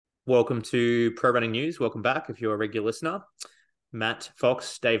Welcome to Pro Running News. Welcome back if you're a regular listener. Matt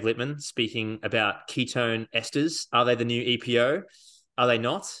Fox, Dave Littman speaking about ketone esters. Are they the new EPO? Are they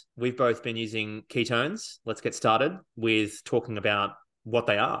not? We've both been using ketones. Let's get started with talking about what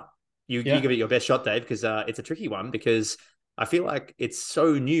they are. You Yeah. give it your best shot, Dave, because it's a tricky one because I feel like it's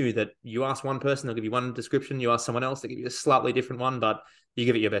so new that you ask one person, they'll give you one description. You ask someone else, they give you a slightly different one, but you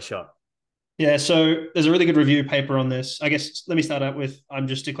give it your best shot. Yeah. So there's a really good review paper on this. I guess let me start out with I'm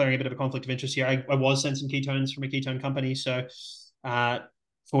just declaring a bit of a conflict of interest here. I was sent some ketones from a ketone company. So uh,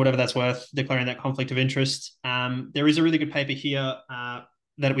 for whatever that's worth, declaring that conflict of interest. There is a really good paper here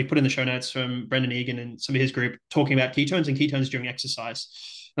that we put in the show notes from Brendan Egan and some of his group talking about ketones and ketones during exercise.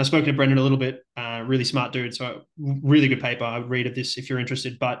 And I've spoken to Brendan a little bit, really smart dude. So really good paper. I would read of this if you're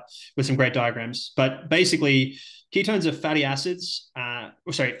interested, but with some great diagrams. But basically, ketones are fatty acids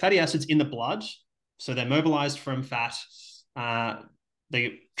in the blood. So they're mobilized from fat.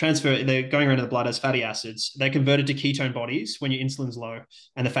 They're going around in the blood as fatty acids. They're converted to ketone bodies when your insulin's low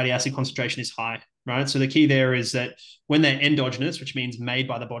and the fatty acid concentration is high, right? So the key there is that when they're endogenous, which means made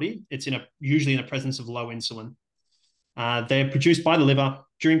by the body, it's usually in the presence of low insulin. They're produced by the liver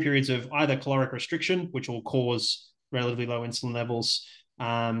during periods of either caloric restriction, which will cause relatively low insulin levels,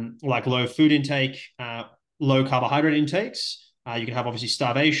 like low food intake, low carbohydrate intakes. You can have obviously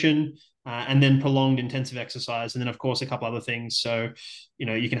starvation, and then prolonged intensive exercise, and then of course a couple other things. So,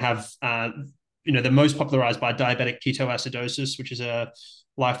 you can have, the most popularized by diabetic ketoacidosis, which is a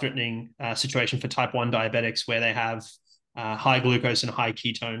life-threatening situation for type 1 diabetics where they have high glucose and high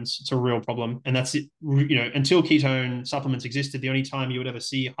ketones. It's a real problem. And that's it. Until ketone supplements existed, the only time you would ever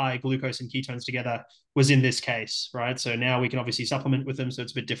see high glucose and ketones together was in this case, right? So now we can obviously supplement with them. So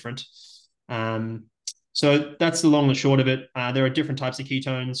it's a bit different. So that's the long and short of it. There are different types of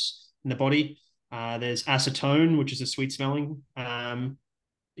ketones in the body. There's acetone, which is a sweet smelling.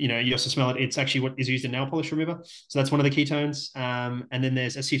 You also smell it. It's actually what is used in nail polish remover. So that's one of the ketones. And then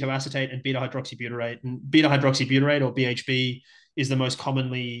there's acetoacetate and beta hydroxybutyrate. And beta hydroxybutyrate, or BHB, is the most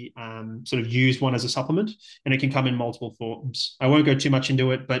commonly sort of used one as a supplement, and it can come in multiple forms. I won't go too much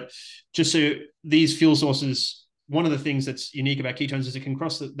into it, but just so these fuel sources, one of the things that's unique about ketones is they can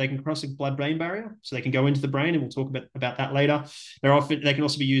cross the blood-brain barrier, so they can go into the brain, and we'll talk about that later. They can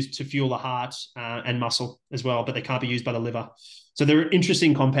also be used to fuel the heart and muscle as well, but they can't be used by the liver. So they're an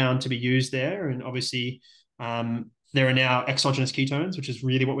interesting compound to be used there, and obviously there are now exogenous ketones, which is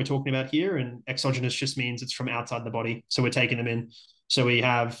really what we're talking about here. And exogenous just means it's from outside the body, so we're taking them in. So we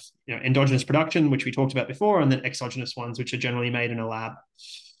have endogenous production, which we talked about before, and then exogenous ones, which are generally made in a lab.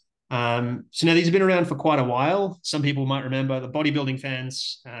 So now these have been around for quite a while. Some people might remember the bodybuilding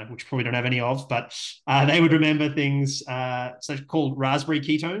fans, which probably don't have any of, but they would remember things such called raspberry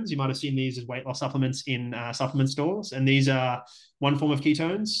ketones. You might have seen these as weight loss supplements in supplement stores, and these are one form of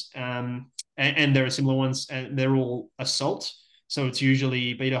ketones. And there are similar ones, and they're all a salt. So it's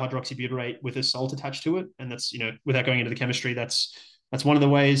usually beta hydroxybutyrate with a salt attached to it, and that's without going into the chemistry, that's one of the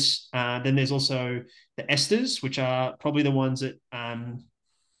ways. Then there's also the esters, which are probably the ones that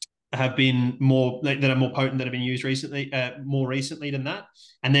have been more potent, that have been used recently, more recently than that.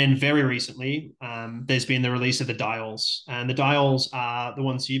 And then very recently, there's been the release of the diols, and the diols are the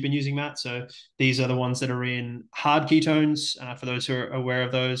ones you've been using, Matt. So these are the ones that are in hard ketones. For those who are aware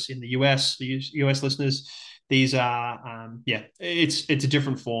of those in the US, the US listeners, these are it's a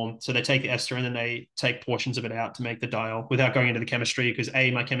different form. So they take the ester and then they take portions of it out to make the diol, without going into the chemistry, because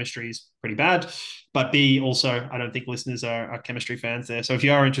A, my chemistry is pretty bad, but B, also I don't think listeners are chemistry fans there. So if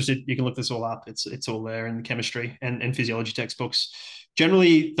you are interested, you can look this all up. It's all there in chemistry and physiology textbooks.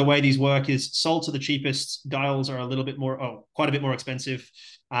 Generally, the way these work is salts are the cheapest, diols are quite a bit more expensive,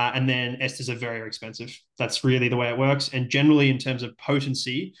 and then esters are very expensive. That's really the way it works. And generally, in terms of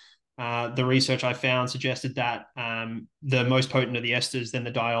potency, the research I found suggested that the most potent are the esters, then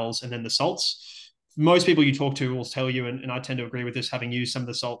the diols, and then the salts. Most people you talk to will tell you, and I tend to agree with this, having used some of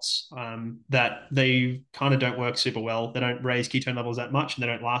the salts, that they kind of don't work super well. They don't raise ketone levels that much, and they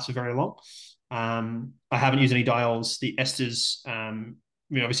don't last for very long. I haven't used any diols. The esters,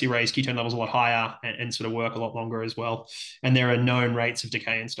 obviously raise ketone levels a lot higher and sort of work a lot longer as well. And there are known rates of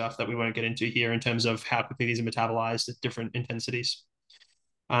decay and stuff that we won't get into here in terms of how quickly these are metabolized at different intensities.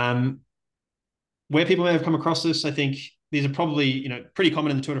 Where people may have come across this, I think these are probably pretty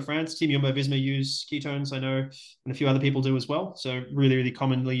common in the Tour de France. Team Jumbo-Visma use ketones, I know, and a few other people do as well. So really, really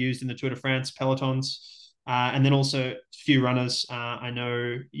commonly used in the Tour de France pelotons. And then also a few runners. I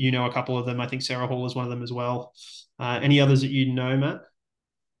know a couple of them. I think Sarah Hall is one of them as well. Any others that Matt?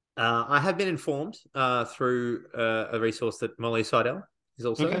 I have been informed through a resource that Molly Seidel is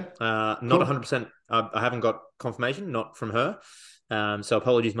also Okay, not cool. 100%. I haven't got confirmation, not from her, So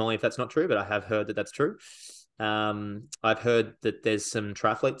apologies, Molly, if that's not true, but I have heard that that's true. I've heard that there's some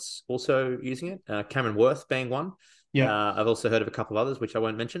triathletes also using it, Cameron Worth being one. Yeah. I've also heard of a couple of others, which I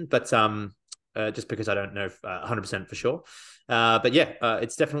won't mention, but just because I don't know 100% for sure. But yeah,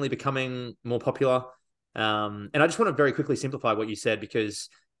 it's definitely becoming more popular. And I just want to very quickly simplify what you said, because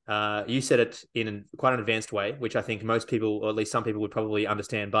you said it in quite an advanced way, which I think most people, or at least some people, would probably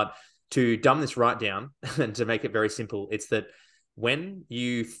understand. But to dumb this right down and to make it very simple, it's that when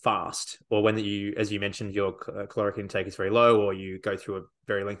you fast, or when you, as you mentioned, your caloric intake is very low, or you go through a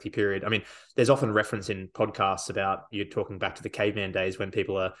very lengthy period. I mean, there's often reference in podcasts about, you're talking back to the caveman days when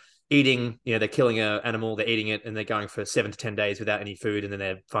people are eating, they're killing an animal, they're eating it, and they're going for 7 to 10 days without any food, and then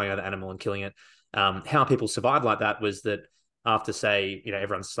they're finding another animal and killing it. How people survived like that was that after, say,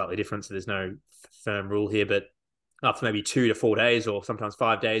 everyone's slightly different, so there's no firm rule here, but after maybe 2 to 4 days, or sometimes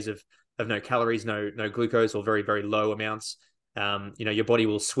 5 days of no calories, no glucose, or very, very low amounts, your body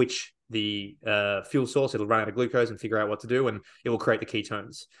will switch the fuel source. It'll run out of glucose and figure out what to do, and it will create the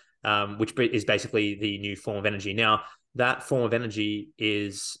ketones, which is basically the new form of energy. Now, that form of energy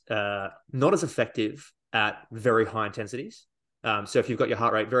is not as effective at very high intensities. So if you've got your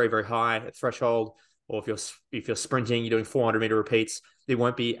heart rate very, very high at threshold, or if you're sprinting, you're doing 400-meter repeats, it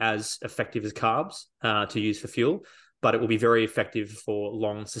won't be as effective as carbs to use for fuel, but it will be very effective for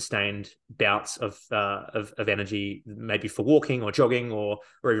long sustained bouts of energy, maybe for walking or jogging, or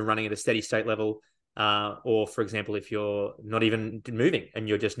even running at a steady state level. Or, for example, if you're not even moving and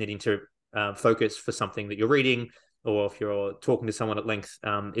you're just needing to focus for something that you're reading, or if you're talking to someone at length,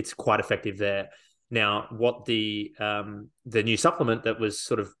 it's quite effective there. Now, what the new supplement that was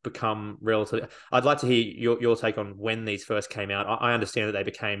sort of become relatively, I'd like to hear your take on when these first came out. I understand that they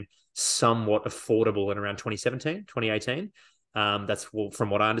became somewhat affordable in around 2017, 2018. That's from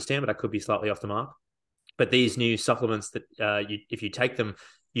what I understand, but I could be slightly off the mark. But these new supplements that if you take them,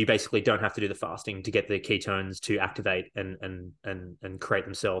 you basically don't have to do the fasting to get the ketones to activate and create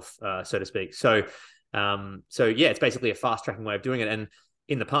themselves, so to speak. So yeah, it's basically a fast tracking way of doing it. And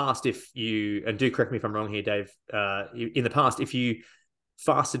in the past, and do correct me if I'm wrong here, Dave, in the past, if you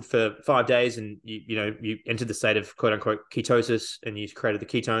fasted for 5 days and you entered the state of quote unquote ketosis and you created the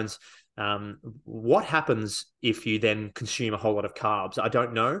ketones, what happens if you then consume a whole lot of carbs? I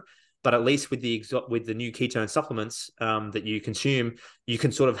don't know, but at least with the new ketone supplements that you consume, you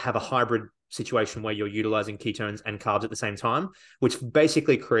can sort of have a hybrid situation where you're utilizing ketones and carbs at the same time, which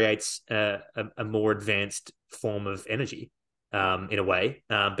basically creates a more advanced form of energy. In a way,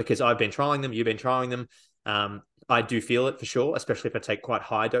 because I've been trialing them, you've been trialing them. I do feel it for sure, especially if I take quite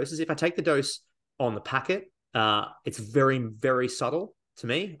high doses. If I take the dose on the packet, it's very, very subtle to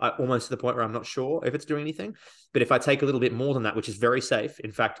me, almost to the point where I'm not sure if it's doing anything. But if I take a little bit more than that, which is very safe,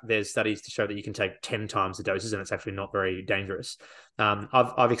 in fact, there's studies to show that you can take 10 times the doses, and it's actually not very dangerous.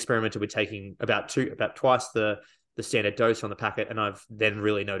 I've experimented with taking about twice the standard dose on the packet, and I've then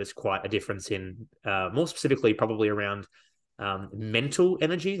really noticed quite a difference in, more specifically, probably around mental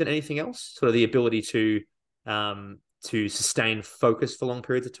energy than anything else, sort of the ability to sustain focus for long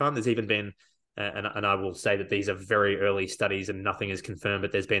periods of time. There's even been, and I will say that these are very early studies and nothing is confirmed,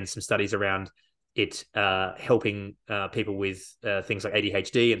 but there's been some studies around it helping people with things like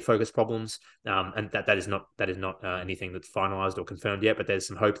ADHD and focus problems, and that is not anything that's finalized or confirmed yet, but there's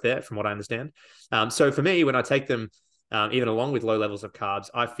some hope there from what I understand. So for me, when I take them, even along with low levels of carbs,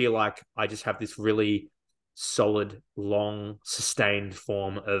 I feel like I just have this really solid, long, sustained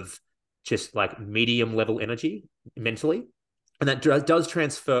form of just like medium level energy mentally. And that does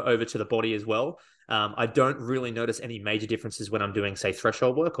transfer over to the body as well. I don't really notice any major differences when I'm doing, say,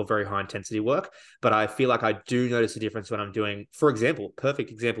 threshold work or very high intensity work, but I feel like I do notice a difference when I'm doing, for example,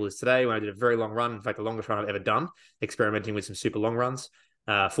 perfect example is today when I did a very long run, in fact, the longest run I've ever done, experimenting with some super long runs,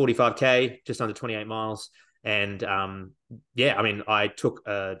 45K, just under 28 miles. And yeah, I mean, I took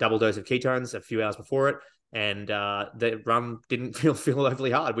a double dose of ketones a few hours before it, and the run didn't feel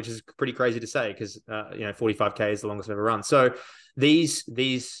overly hard, which is pretty crazy to say, because 45K is the longest I've ever run. So these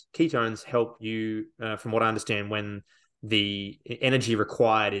ketones help you, from what I understand, when the energy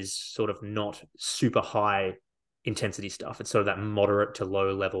required is sort of not super high intensity stuff. It's sort of that moderate to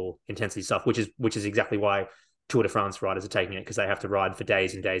low level intensity stuff, which is exactly why Tour de France riders are taking it, because they have to ride for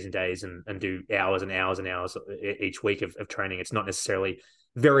days and days and days and do hours and hours and hours each week of training. It's not necessarily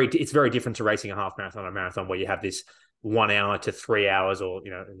it's very different to racing a half marathon or a marathon, where you have this 1 hour to 3 hours, or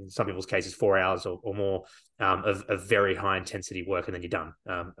in some people's cases 4 hours or more of very high intensity work, and then you're done.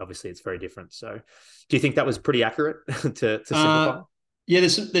 Obviously it's very different. So do you think that was pretty accurate to simplify? Yeah,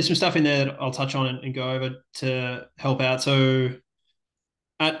 there's some stuff in there that I'll touch on and go over to help out. So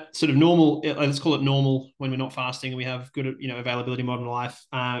at sort of normal, let's call it normal when we're not fasting and we have good, availability in modern life.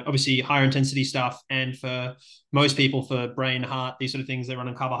 Obviously, higher intensity stuff, and for most people, for brain, heart, these sort of things, they run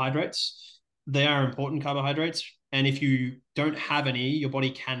on carbohydrates. They are important carbohydrates, and if you don't have any, your body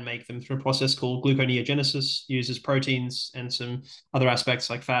can make them through a process called gluconeogenesis. Uses proteins and some other aspects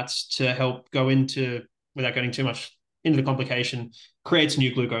like fats to help go into, without getting too much into the complication, creates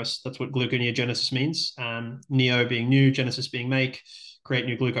new glucose. That's what gluconeogenesis means. Neo being new, genesis being make, create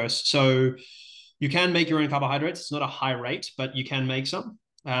new glucose. So you can make your own carbohydrates. It's not a high rate, but you can make some.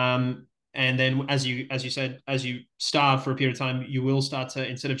 And then, as you said, as you starve for a period of time, you will start to,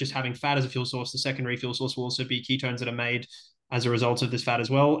 instead of just having fat as a fuel source, the secondary fuel source will also be ketones that are made as a result of this fat as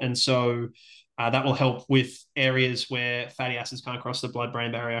well. And so that will help with areas where fatty acids can't cross the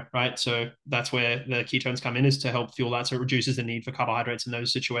blood-brain barrier, right? So that's where the ketones come in, is to help fuel that. So it reduces the need for carbohydrates in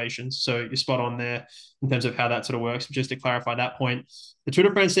those situations. So you're spot on there in terms of how that sort of works. Just to clarify that point, the Tour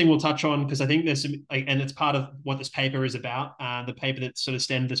de France thing we'll touch on, because I think there's some, and it's part of what this paper is about, the paper that sort of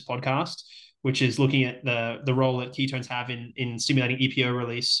stemmed this podcast, which is looking at the role that ketones have in stimulating EPO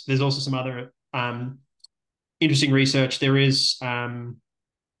release. There's also some other interesting research. There is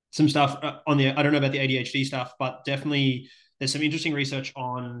some stuff on the, I don't know about the ADHD stuff, but definitely there's some interesting research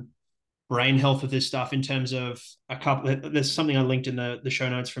on brain health with this stuff in terms of a couple, there's something I linked in the show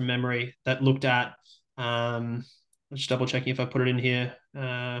notes from memory that looked at, just double checking if I put it in here.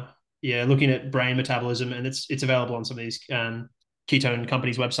 Looking at brain metabolism, and it's available on some of these ketone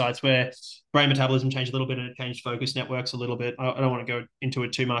companies' websites, where brain metabolism changed a little bit and it changed focus networks a little bit. I don't want to go into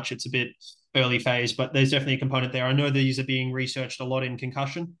it too much. It's a bit early phase, but there's definitely a component there. I know these are being researched a lot in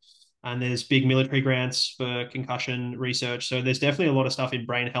concussion, and there's big military grants for concussion research. So there's definitely a lot of stuff in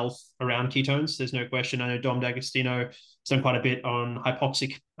brain health around ketones. There's no question. I know Dom D'Agostino has done quite a bit on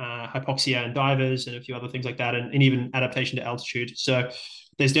hypoxia and divers and a few other things like that, and even adaptation to altitude. So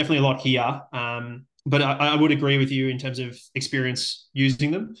there's definitely a lot here. But I would agree with you in terms of experience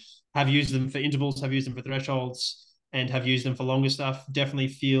using them. Have used them for intervals, have used them for thresholds, and have used them for longer stuff. Definitely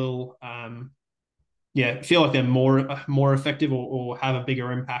feel like they're more effective, or have a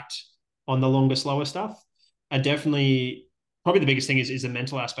bigger impact on the longer, slower stuff. And definitely, probably the biggest thing is the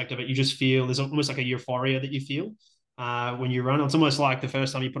mental aspect of it. You just feel there's almost like a euphoria that you feel when you run. It's almost like the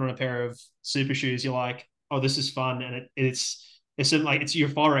first time you put on a pair of super shoes, you're like, oh, this is fun, and it's like it's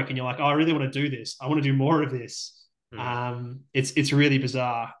euphoric, and you're like, oh, I really want to do this. I want to do more of this. It's really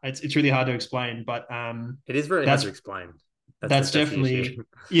bizarre. It's really hard to explain, but it is really hard to explain. That's definitely,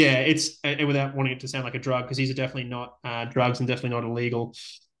 yeah. It's, and without wanting it to sound like a drug, because these are definitely not drugs and definitely not illegal.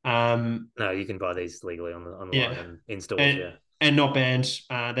 No, you can buy these legally on the line and in stores, and not banned.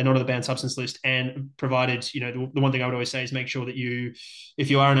 They're not on the banned substance list. And provided, the one thing I would always say is make sure that if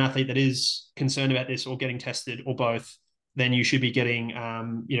you are an athlete that is concerned about this, or getting tested, or both, then you should be getting,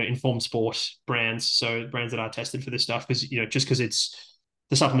 informed sport brands. So brands that are tested for this stuff, because, just because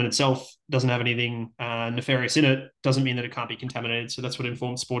the supplement itself doesn't have anything nefarious in it, doesn't mean that it can't be contaminated. So that's what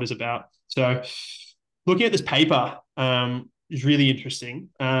informed sport is about. So looking at this paper is really interesting.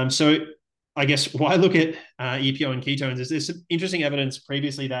 So I guess why look at EPO and ketones is there's some interesting evidence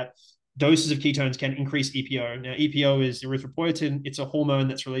previously that doses of ketones can increase EPO. Now, EPO is erythropoietin. It's a hormone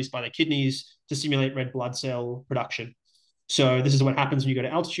that's released by the kidneys to stimulate red blood cell production. So this is what happens when you go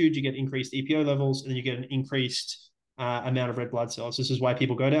to altitude. You get increased EPO levels, and then you get an increased amount of red blood cells. This is why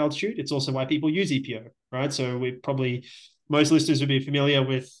people go to altitude. It's also why people use EPO, right? So most listeners would be familiar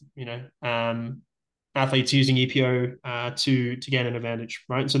with, athletes using EPO to gain an advantage,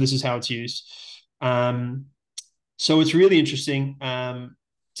 right? So this is how it's used. So it's really interesting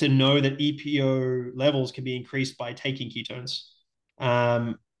to know that EPO levels can be increased by taking ketones.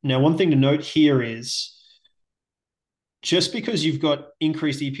 Now, one thing to note here is, just because you've got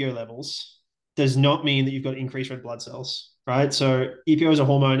increased EPO levels does not mean that you've got increased red blood cells, right? So EPO is a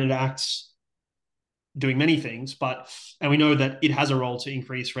hormone. It acts doing many things, and we know that it has a role to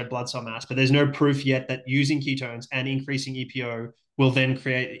increase red blood cell mass, but there's no proof yet that using ketones and increasing EPO will then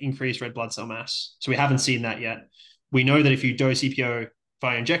create increased red blood cell mass. So we haven't seen that yet. We know that if you dose EPO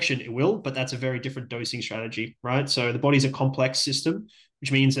via injection, it will, but that's a very different dosing strategy, right? So the body's a complex system,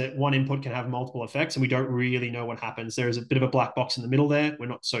 which means that one input can have multiple effects, and we don't really know what happens. There is a bit of a black box in the middle there. We're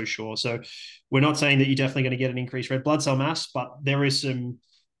not so sure. So we're not saying that you're definitely going to get an increased red blood cell mass, but there is some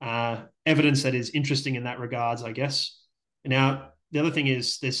evidence that is interesting in that regards, I guess. Now, the other thing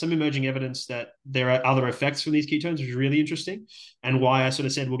is there's some emerging evidence that there are other effects from these ketones, which is really interesting, and why I sort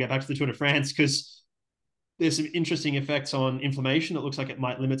of said we'll get back to the Tour de France, because there's some interesting effects on inflammation. It looks like it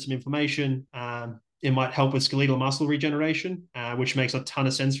might limit some inflammation. It might help with skeletal muscle regeneration, which makes a ton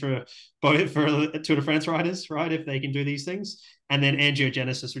of sense for both for Tour de France riders, right? If they can do these things, and then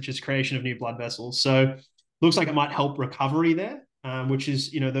angiogenesis, which is creation of new blood vessels. So looks like it might help recovery there, which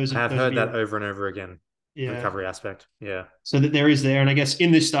is I have those would heard be that over and over again. The yeah. recovery aspect. Yeah. So that there is there, and I guess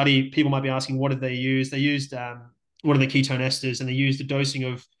in this study, people might be asking, what did they use? They used one of the ketone esters, and they used a dosing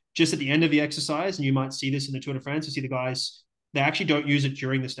of just at the end of the exercise. And you might see this in the Tour de France. You see the guys, they actually don't use it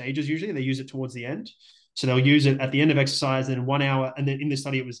during the stages. Usually, they use it towards the end. So they'll use it at the end of exercise, and 1 hour. And then in this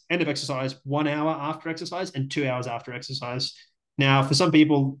study, it was end of exercise, 1 hour after exercise, and 2 hours after exercise. Now, for some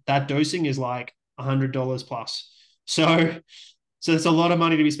people, that dosing is like $100 plus. So it's a lot of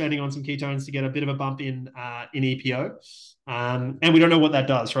money to be spending on some ketones to get a bit of a bump in EPO. And we don't know what that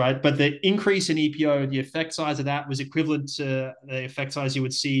does, right? But the increase in EPO, the effect size of that was equivalent to the effect size you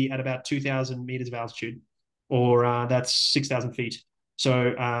would see at about 2,000 meters of altitude, or that's 6,000 feet.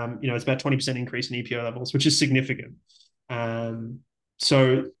 So, it's about 20% increase in EPO levels, which is significant.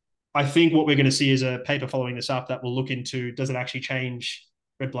 So I think what we're going to see is a paper following this up that will look into, does it actually change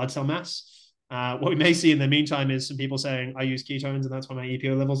red blood cell mass? What we may see in the meantime is some people saying, I use ketones and that's why my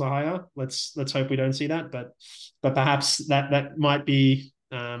EPO levels are higher. Let's hope we don't see that, but perhaps that might be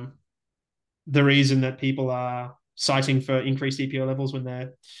the reason that people are citing for increased EPO levels when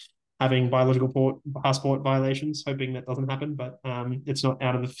they're having biological passport violations, hoping that doesn't happen, but it's not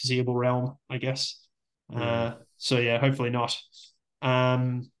out of the foreseeable realm, I guess. So yeah, hopefully not.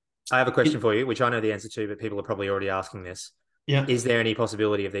 I have a question for you, which I know the answer to, but people are probably already asking this. Yeah. Is there any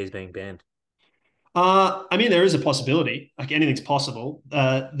possibility of these being banned? I mean, there is a possibility. Like anything's possible.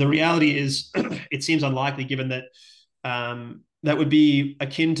 The reality is, it seems unlikely, given that that would be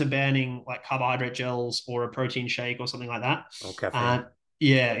akin to banning like carbohydrate gels or a protein shake or something like that. Or caffeine?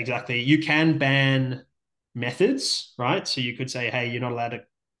 Yeah, exactly. You can ban methods, right? So you could say, hey, you're not allowed to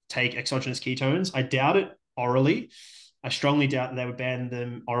take exogenous ketones. I doubt it orally. I strongly doubt that they would ban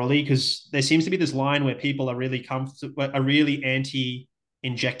them orally, because there seems to be this line where people are really are really anti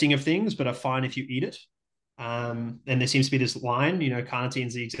injecting of things, but are fine if you eat it. And there seems to be this line, carnitine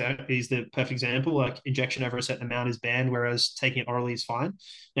is the perfect example. Like injection over a certain amount is banned, whereas taking it orally is fine.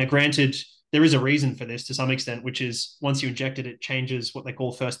 Now, granted, there is a reason for this to some extent, which is once you inject it, it changes what they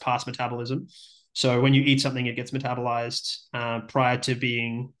call first pass metabolism. So when you eat something, it gets metabolized prior to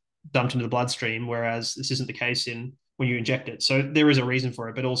being dumped into the bloodstream, whereas this isn't the case when you inject it. So there is a reason for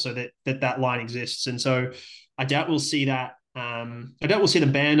it, but also that line exists. And so I doubt we'll see that. I doubt we'll see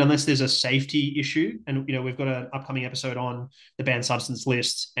them banned unless there's a safety issue. And we've got an upcoming episode on the banned substance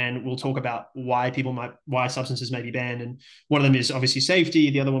list, and we'll talk about why substances may be banned. And one of them is obviously safety.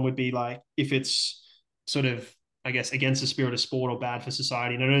 The other one would be like if it's sort of, I guess, against the spirit of sport or bad for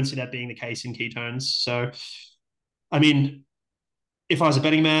society. And I don't see that being the case in ketones. So, I mean, if I was a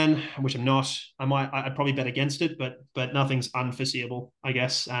betting man, which I'm not, I'd probably bet against it, but nothing's unforeseeable, I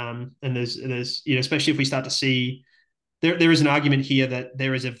guess. And there's especially if we start to see. There is an argument here that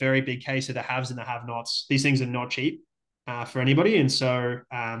there is a very big case of the haves and the have-nots. These things are not cheap for anybody. And so,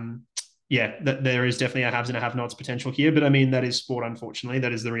 there is definitely a haves and a have-nots potential here. But I mean, that is sport, unfortunately.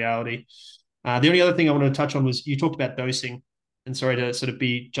 That is the reality. The only other thing I wanted to touch on was you talked about dosing. And sorry to sort of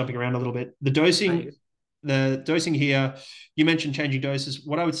be jumping around a little bit. The dosing here, you mentioned changing doses.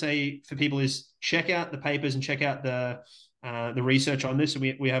 What I would say for people is check out the papers and check out the research on this,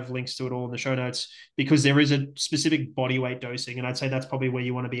 and we have links to it all in the show notes, because there is a specific body weight dosing, and I'd say that's probably where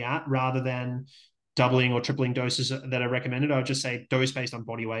you want to be at, rather than doubling or tripling doses that are recommended. I would just say dose based on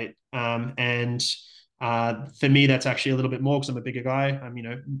body weight. And for me, that's actually a little bit more because I'm a bigger guy.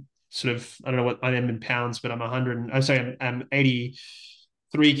 I'm sort of, I don't know what I am in pounds, but I'm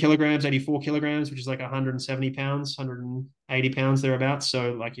 83 kilograms, 84 kilograms, which is like 170 pounds, 180 pounds thereabouts.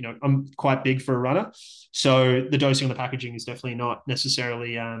 So I'm quite big for a runner. So the dosing on the packaging is definitely not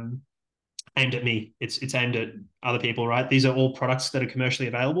necessarily aimed at me. It's aimed at other people, right? These are all products that are commercially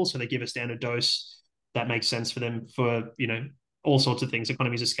available. So they give a standard dose that makes sense for them for, all sorts of things,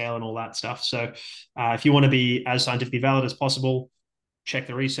 economies of scale and all that stuff. So if you want to be as scientifically valid as possible, check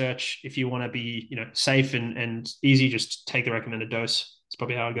the research. If you want to be, safe and easy, just take the recommended dose. That's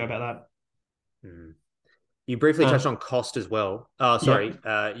probably how I'd go about that. You briefly touched on cost as well. Oh, sorry.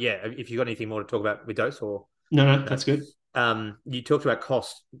 Yeah. If you got anything more to talk about with dose or no, that's good. You talked about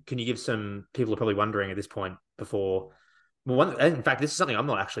cost. Can you give some people are probably wondering at this point before? Well, in fact, this is something I'm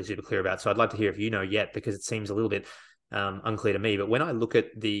not actually super clear about, so I'd like to hear if you know yet, because it seems a little bit unclear to me. But when I look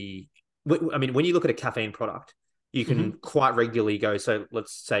at when you look at a caffeine product, you can quite regularly go. So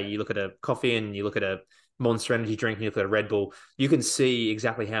let's say you look at a coffee and you look at a Monster Energy drink and you look at a Red Bull, you can see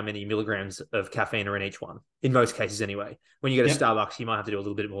exactly how many milligrams of caffeine are in each one, in most cases anyway. When you go to Yep. Starbucks, you might have to do a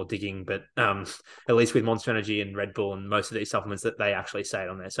little bit more digging, but at least with Monster Energy and Red Bull and most of these supplements, that they actually say it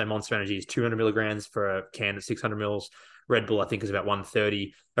on there. So Monster Energy is 200 milligrams for a can of 600 mils. Red Bull, I think, is about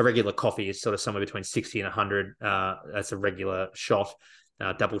 130. A regular coffee is sort of somewhere between 60 and 100. That's a regular shot.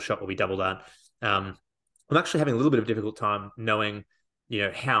 Double shot will be double that. I'm actually having a little bit of a difficult time knowing,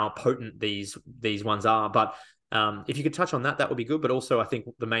 how potent these ones are. But if you could touch on that, that would be good. But also, I think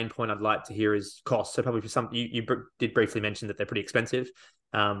the main point I'd like to hear is cost. So probably for some, you did briefly mention that they're pretty expensive.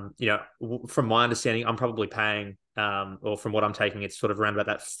 From my understanding, I'm probably paying, or from what I'm taking, it's sort of around about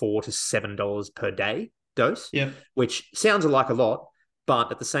that $4 to $7 per day dose, Yep. which sounds like a lot,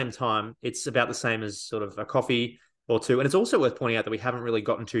 but at the same time, it's about the same as sort of a coffee or two. And it's also worth pointing out that we haven't really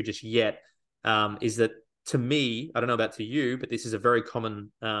gotten to just yet, is that to me, I don't know about to you, but this is a very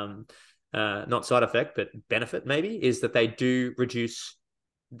common, not side effect, but benefit maybe, is that it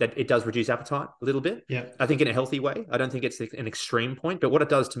does reduce appetite a little bit. Yep. I think in a healthy way. I don't think it's an extreme point, but what it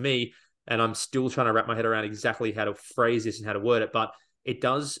does to me, and I'm still trying to wrap my head around exactly how to phrase this and how to word it, but it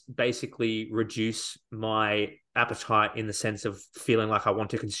does basically reduce my appetite in the sense of feeling like I want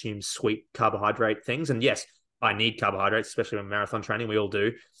to consume sweet carbohydrate things. And yes, I need carbohydrates, especially when marathon training, we all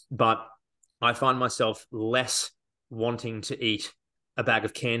do. But I find myself less wanting to eat a bag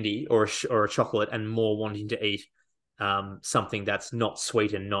of candy or a chocolate and more wanting to eat something that's not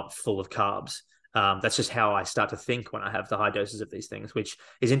sweet and not full of carbs. That's just how I start to think when I have the high doses of these things, which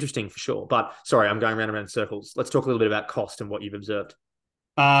is interesting for sure. But sorry, I'm going round and round in circles. Let's talk a little bit about cost and what you've observed.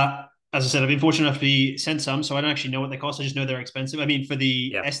 As I said, I've been fortunate enough to be sent some, so I don't actually know what they cost. I just know they're expensive. I mean, for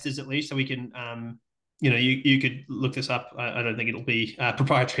the Yeah. esters at least, so we can, you could look this up. I don't think it'll be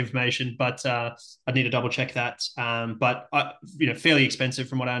proprietary information, but I'd need to double check that. But fairly expensive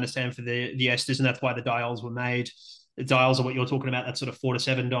from what I understand for the esters, and that's why the dials were made. The dials are what you're talking about. That's sort of $4 to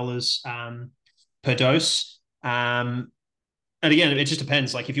 $7 per dose. And again, it just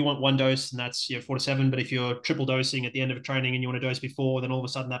depends. Like if you want one dose, and that's 4 to 7. But if you're triple dosing at the end of a training and you want to dose before, then all of a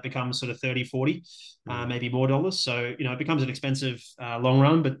sudden that becomes sort of 30, 40, maybe more dollars. So, it becomes an expensive long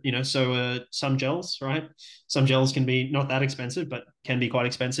run, but, so some gels, right? Some gels can be not that expensive, but can be quite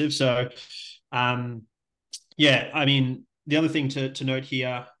expensive. So, I mean, the other thing to note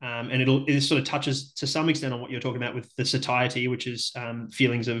here, and it sort of touches to some extent on what you're talking about with the satiety, which is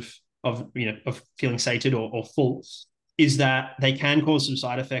feelings of feeling sated or full, is that they can cause some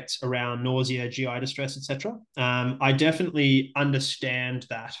side effects around nausea, GI distress, etc. I definitely understand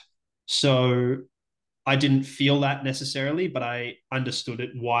that. So I didn't feel that necessarily, but I understood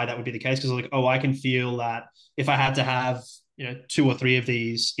it, why that would be the case. Because I was like, oh, I can feel that if I had to have 2 or 3 of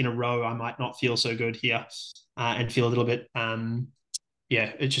these in a row, I might not feel so good here, and feel a little bit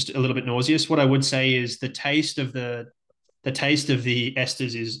it's just a little bit nauseous. What I would say is the taste of the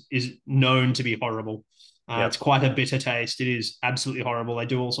esters is known to be horrible. It's Yep. quite a bitter taste. It is absolutely horrible. They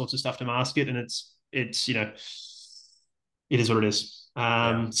do all sorts of stuff to mask it, and it's it is what it is.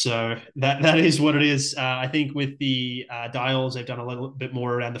 Yeah. So that is what it is. I think with the dials, they've done a little bit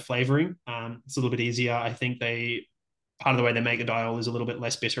more around the flavoring. It's a little bit easier. I think part of the way they make a dial is a little bit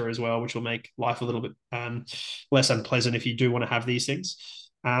less bitter as well, which will make life a little bit less unpleasant if you do want to have these things.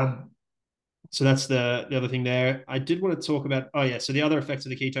 So that's the other thing there. I did want to talk about, so the other effects of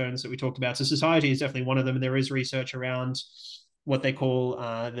the ketones that we talked about. So satiety is definitely one of them. And there is research around what they call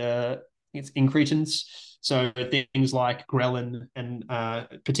it's incretins. So things like ghrelin, and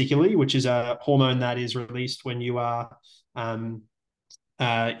particularly, which is a hormone that is released when you are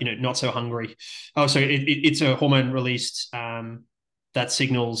not so hungry. Oh, so it's a hormone released that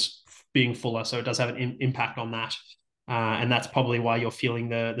signals being fuller. So it does have an impact on that. And that's probably why you're feeling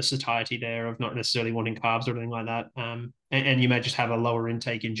the satiety there of not necessarily wanting carbs or anything like that. And you may just have a lower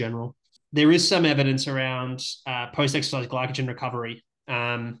intake in general. There is some evidence around post-exercise glycogen recovery.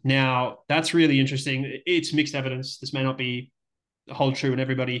 Now, that's really interesting. It's mixed evidence. This may not be hold true in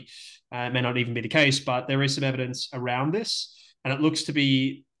everybody. It may not even be the case, but there is some evidence around this. And it looks to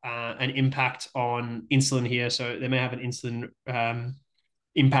be an impact on insulin here. So they may have an insulin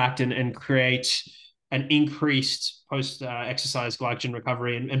impact and create an increased post-exercise glycogen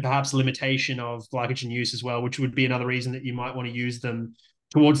recovery, and perhaps limitation of glycogen use as well, which would be another reason that you might want to use them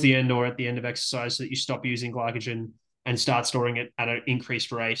towards the end or at the end of exercise, so that you stop using glycogen and start storing it at an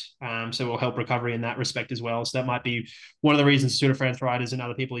increased rate. So it will help recovery in that respect as well. So that might be one of the reasons Tour de France riders and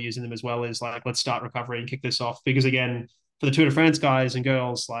other people are using them as well, is like, let's start recovery and kick this off. Because again, for the Tour de France guys and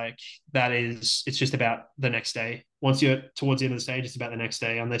girls, like it's just about the next day. Once you're towards the end of the stage, it's about the next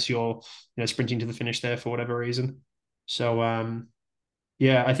day, unless you're sprinting to the finish there for whatever reason. So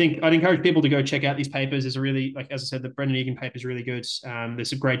Yeah, I think I'd encourage people to go check out these papers. There's a really, like as I said, the Brendan Egan paper is really good. There's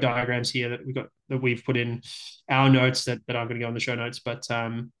some great diagrams here that we've put in our notes that I'm going to go in the show notes, but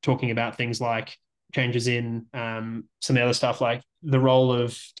talking about things like changes in some of the other stuff like the role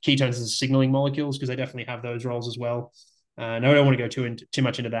of ketones as signaling molecules, because they definitely have those roles as well. No, I don't want to go too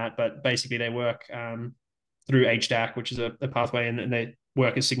much into that, but basically they work through HDAC, which is a pathway, and they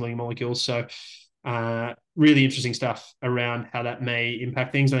work as signaling molecules. So really interesting stuff around how that may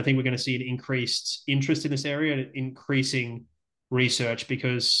impact things. And I think we're going to see an increased interest in this area and increasing research,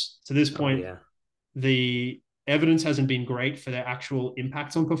 because to this Oh point, yeah. the evidence hasn't been great for their actual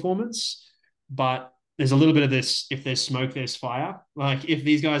impacts on performance. But there's a little bit of this: if there's smoke, there's fire. Like if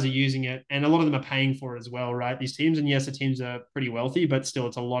these guys are using it, and a lot of them are paying for it as well, right? These teams, and yes, the teams are pretty wealthy, but still,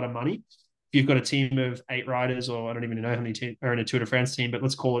 it's a lot of money. If you've got a team of 8 riders, or I don't even know how many are in a Tour de France team, but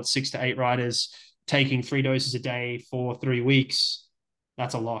let's call it 6 to 8 riders taking 3 doses a day for 3 weeks,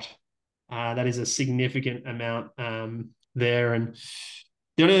 that's a lot. That is a significant amount there. And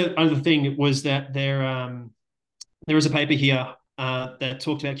the only other thing was that there is a paper here that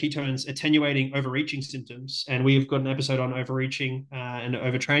talked about ketones attenuating overreaching symptoms. And we've got an episode on overreaching and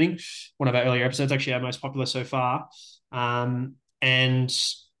overtraining, one of our earlier episodes, actually our most popular so far. And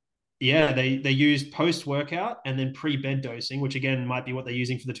yeah, they used post workout and then pre bed dosing, which again might be what they're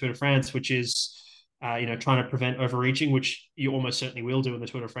using for the Tour de France, which is trying to prevent overreaching, which you almost certainly will do in the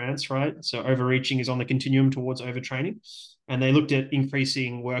Tour de France, right? So overreaching is on the continuum towards overtraining. And they looked at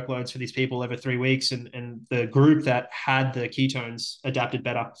increasing workloads for these people over 3 weeks, and the group that had the ketones adapted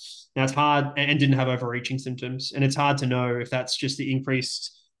better. Now it's hard and didn't have overreaching symptoms, and it's hard to know if that's just the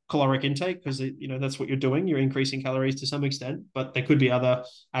increased caloric intake, because that's what you're doing, you're increasing calories to some extent, but there could be other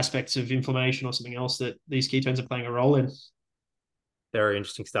aspects of inflammation or something else that these ketones are playing a role in. Very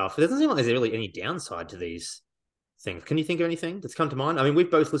interesting stuff. It doesn't seem like there's really any downside to these things. Can you think of anything that's come to mind? I mean, we've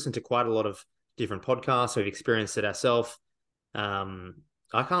both listened to quite a lot of different podcasts. We've experienced it ourselves. Um,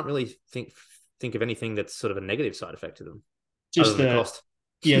 I can't really think of anything that's sort of a negative side effect to them, other Just than the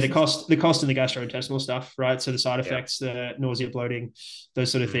cost. the cost and the gastrointestinal stuff, right? So the side Yeah. effects, the nausea, bloating,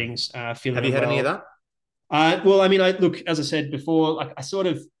 those sort of Mm. things, feeling Have you had any of unwell. that? Well, I mean, I look, as I said before, like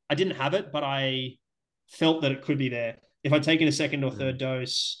I didn't have it, but I felt that it could be there. If I'd taken a second or third Mm.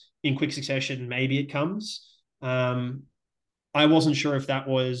 dose in quick succession, maybe it comes. Um, I wasn't sure if that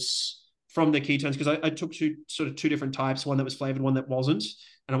was from the ketones, because I took two different types, one that was flavored, one that wasn't,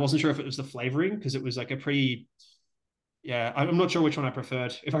 and I wasn't sure if it was the flavoring, because it was like a pretty, yeah, I'm not sure which one I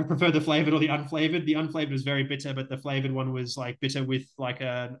preferred. If I preferred the flavored or the unflavored. The unflavored was very bitter, but the flavored one was like bitter with like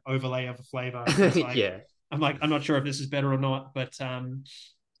an overlay of a flavor. And it's like, Yeah. I'm not sure if this is better or not, but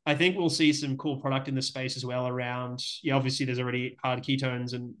I think we'll see some cool product in the space as well around, yeah, obviously there's already hard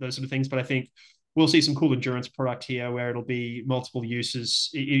ketones and those sort of things, but I think we'll see some cool endurance product here where it'll be multiple uses.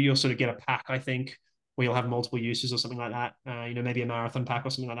 You'll sort of get a pack, I think, where you'll have multiple uses or something like that. Maybe a marathon pack or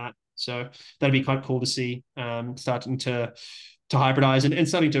something like that. So that'd be quite cool to see, starting to hybridize and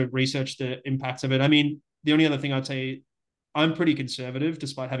starting to research the impacts of it. I mean, the only other thing I'd say, I'm pretty conservative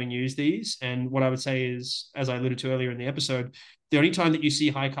despite having used these. And what I would say is, as I alluded to earlier in the episode, the only time that you see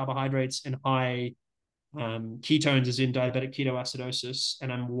high carbohydrates and high ketones is in diabetic ketoacidosis.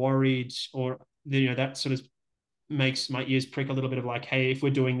 And I'm worried, or that sort of makes my ears prick a little bit of like, hey, if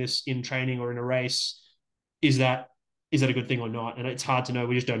we're doing this in training or in a race, is that a good thing or not? And it's hard to know.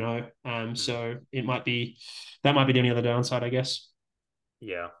 We just don't know. Mm. So that might be the only other downside, I guess.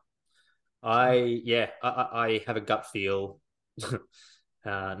 Yeah. So, I have a gut feel,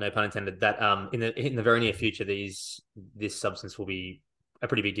 no pun intended, that in the very near future this substance will be a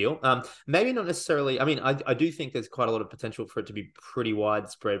pretty big deal. Maybe not necessarily. I mean, I do think there's quite a lot of potential for it to be pretty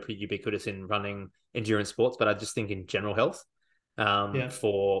widespread, pretty ubiquitous in running endurance sports. But I just think in general health, yeah.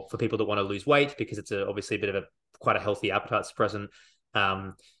 for people that want to lose weight, because it's obviously a bit of quite a healthy appetite suppressant.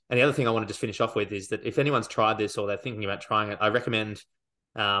 And the other thing I want to just finish off with is that if anyone's tried this or they're thinking about trying it, I recommend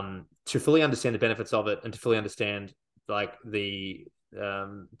to fully understand the benefits of it and to fully understand like the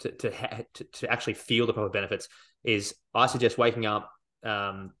to actually feel the proper benefits, is I suggest waking up,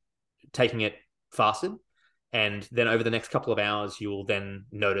 taking it fasted, and then over the next couple of hours you will then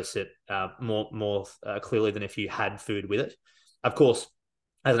notice it more clearly than if you had food with it. Of course,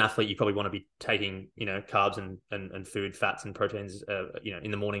 as an athlete, you probably want to be taking, carbs and food, fats and proteins,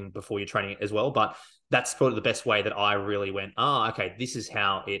 in the morning before you're training as well. But that's probably the best way that I really went, okay, this is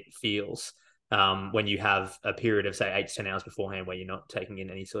how it feels when you have a period of, say, 8 to 10 hours beforehand where you're not taking in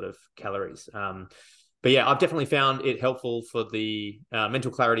any sort of calories. But yeah, I've definitely found it helpful for the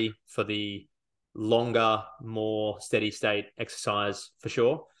mental clarity, for the longer, more steady state exercise for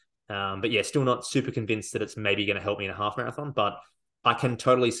sure. But yeah, still not super convinced that it's maybe going to help me in a half marathon. But I can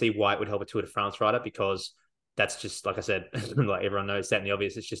totally see why it would help a Tour de France rider, because that's just, like I said, like everyone knows that and the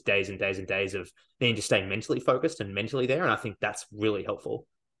obvious, it's just days and days and days of needing to stay mentally focused and mentally there. And I think that's really helpful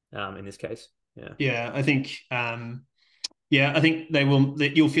in this case. Yeah. Yeah, I think I think they will.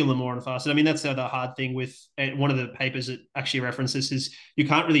 That you'll feel them more and faster. I mean, that's the hard thing with one of the papers that actually references is you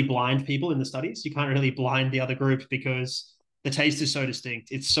can't really blind people in the studies. You can't really blind the other group because the taste is so distinct.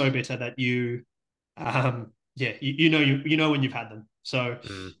 It's so bitter that you know when you've had them. So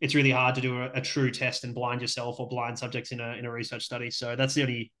it's really hard to do a true test and blind yourself or blind subjects in a research study. So that's the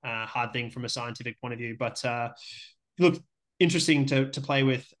only hard thing from a scientific point of view. But look, interesting to play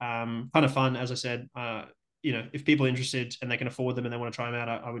with. Kind of fun, as I said. If people are interested and they can afford them and they want to try them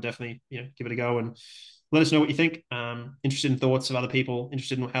out, I would definitely, give it a go and let us know what you think. Interested in thoughts of other people,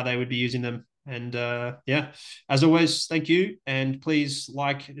 interested in how they would be using them. And as always, thank you. And please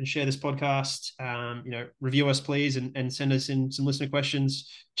like and share this podcast. Review us, please, and send us in some listener questions.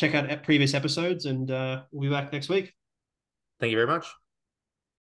 Check out previous episodes, and we'll be back next week. Thank you very much.